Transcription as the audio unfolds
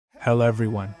Hello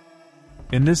everyone.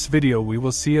 In this video we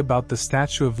will see about the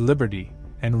Statue of Liberty,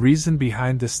 and reason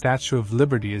behind the Statue of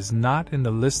Liberty is not in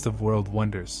the list of world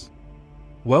wonders.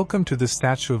 Welcome to the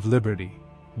Statue of Liberty,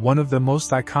 one of the most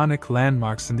iconic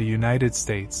landmarks in the United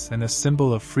States and a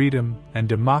symbol of freedom and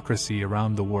democracy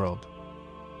around the world.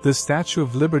 The Statue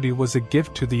of Liberty was a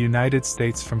gift to the United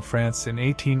States from France in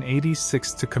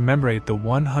 1886 to commemorate the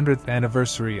 100th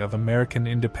anniversary of American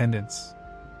independence.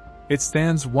 It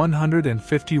stands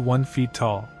 151 feet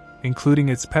tall, including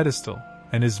its pedestal,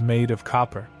 and is made of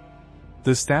copper.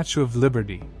 The Statue of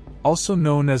Liberty, also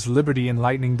known as Liberty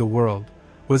Enlightening the World,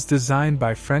 was designed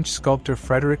by French sculptor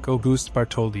Frédéric Auguste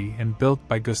Bartholdi and built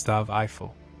by Gustave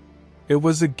Eiffel. It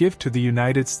was a gift to the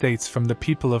United States from the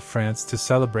people of France to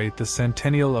celebrate the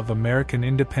centennial of American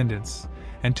independence,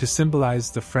 and to symbolize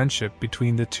the friendship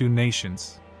between the two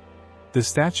nations. The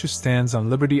statue stands on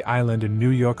Liberty Island in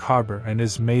New York Harbor and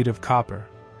is made of copper,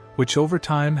 which over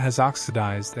time has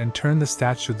oxidized and turned the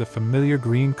statue the familiar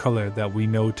green color that we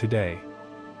know today.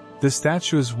 The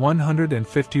statue is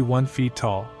 151 feet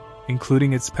tall,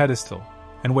 including its pedestal,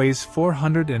 and weighs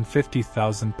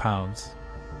 450,000 pounds.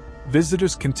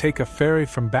 Visitors can take a ferry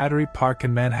from Battery Park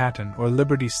in Manhattan or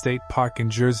Liberty State Park in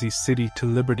Jersey City to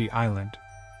Liberty Island.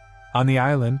 On the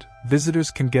island,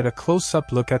 visitors can get a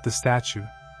close-up look at the statue,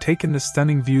 taking the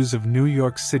stunning views of New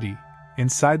York City.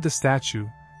 Inside the statue,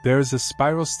 there is a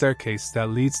spiral staircase that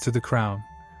leads to the crown,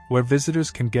 where visitors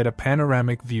can get a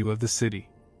panoramic view of the city.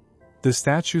 The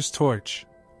statue's torch,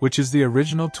 which is the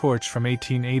original torch from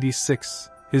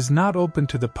 1886, is not open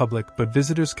to the public, but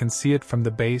visitors can see it from the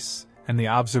base and the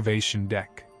observation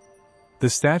deck. The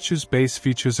statue's base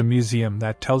features a museum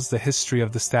that tells the history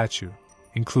of the statue,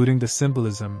 including the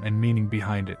symbolism and meaning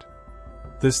behind it.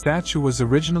 The statue was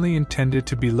originally intended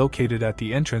to be located at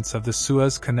the entrance of the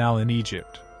Suez Canal in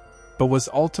Egypt, but was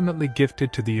ultimately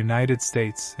gifted to the United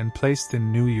States and placed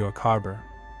in New York Harbor.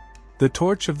 The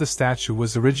torch of the statue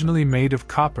was originally made of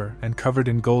copper and covered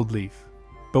in gold leaf,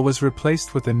 but was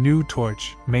replaced with a new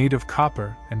torch made of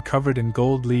copper and covered in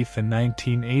gold leaf in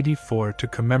 1984 to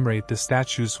commemorate the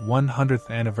statue's 100th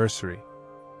anniversary.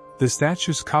 The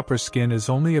statue's copper skin is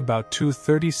only about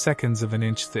 2/32 of an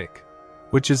inch thick,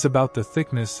 which is about the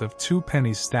thickness of 2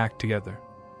 pennies stacked together.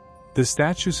 The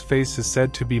statue's face is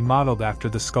said to be modeled after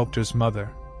the sculptor's mother,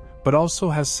 but also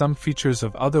has some features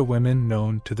of other women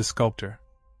known to the sculptor.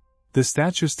 The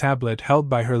statue's tablet held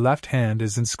by her left hand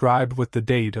is inscribed with the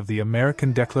date of the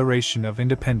American Declaration of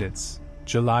Independence,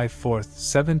 July 4,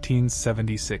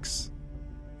 1776.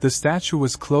 The statue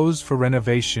was closed for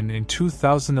renovation in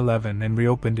 2011 and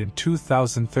reopened in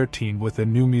 2013 with a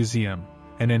new museum,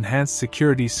 an enhanced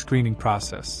security screening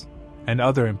process, and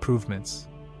other improvements.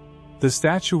 The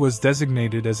statue was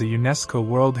designated as a UNESCO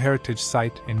World Heritage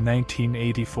Site in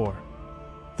 1984.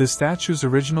 The statue's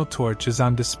original torch is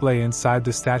on display inside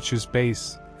the statue's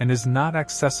base and is not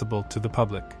accessible to the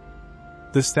public.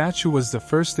 The statue was the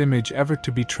first image ever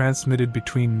to be transmitted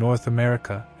between North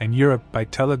America and Europe by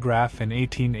telegraph in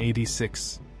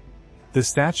 1886. The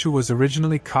statue was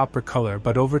originally copper color,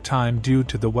 but over time, due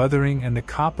to the weathering and the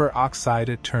copper oxide,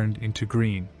 it turned into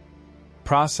green.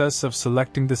 Process of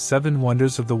selecting the 7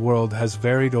 wonders of the world has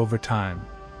varied over time,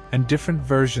 and different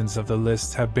versions of the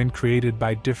list have been created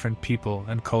by different people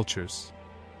and cultures.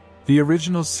 The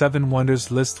original 7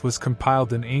 wonders list was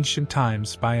compiled in ancient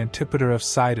times by Antipater of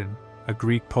Sidon, a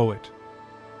Greek poet.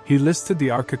 He listed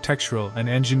the architectural and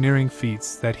engineering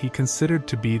feats that he considered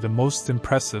to be the most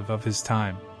impressive of his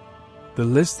time. The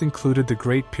list included the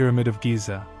Great Pyramid of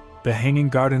Giza, the Hanging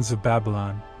Gardens of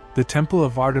Babylon, the Temple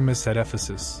of Artemis at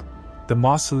Ephesus, the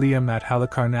Mausoleum at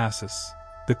Halicarnassus,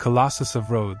 the Colossus of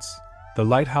Rhodes, the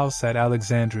Lighthouse at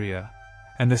Alexandria,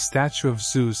 and the statue of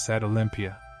Zeus at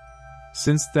Olympia.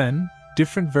 Since then,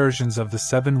 different versions of the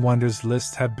 7 wonders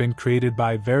list have been created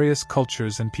by various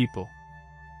cultures and people.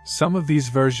 Some of these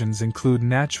versions include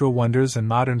natural wonders and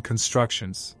modern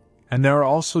constructions, and there are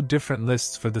also different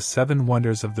lists for the 7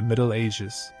 wonders of the Middle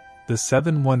Ages, the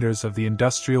 7 wonders of the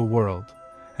industrial world,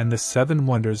 and the 7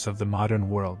 wonders of the modern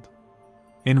world.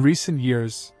 In recent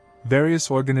years, various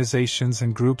organizations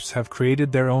and groups have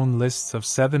created their own lists of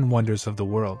 7 wonders of the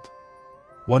world.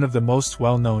 One of the most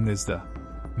well-known is the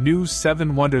New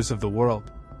 7 Wonders of the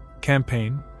World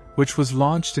campaign, which was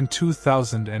launched in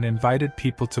 2000 and invited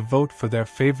people to vote for their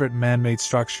favorite man-made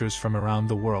structures from around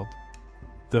the world.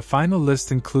 The final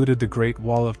list included the Great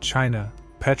Wall of China,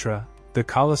 Petra, the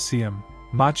Colosseum,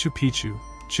 Machu Picchu,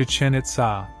 Chichen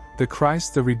Itza, the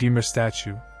Christ the Redeemer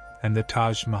statue, and the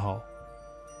Taj Mahal.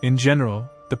 In general,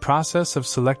 the process of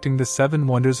selecting the 7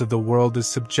 wonders of the world is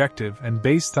subjective and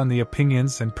based on the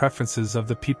opinions and preferences of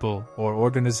the people or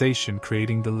organization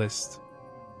creating the list.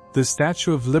 The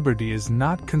Statue of Liberty is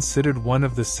not considered one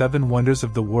of the 7 wonders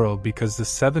of the world because the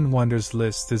 7 wonders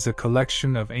list is a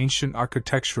collection of ancient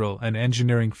architectural and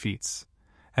engineering feats,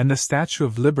 and the Statue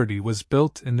of Liberty was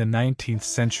built in the 19th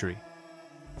century.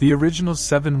 The original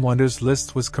 7 wonders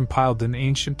list was compiled in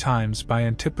ancient times by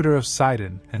Antipater of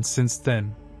Sidon, and since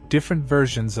then, different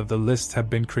versions of the list have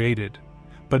been created,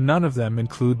 but none of them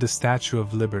include the Statue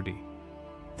of Liberty.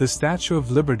 The Statue of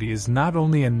Liberty is not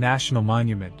only a national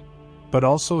monument, but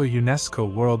also a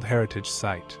UNESCO World Heritage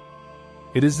Site.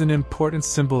 It is an important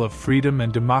symbol of freedom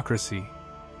and democracy,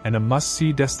 and a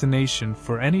must-see destination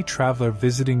for any traveler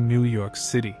visiting New York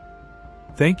City.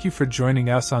 Thank you for joining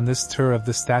us on this tour of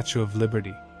the Statue of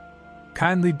Liberty.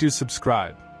 Kindly do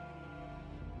subscribe.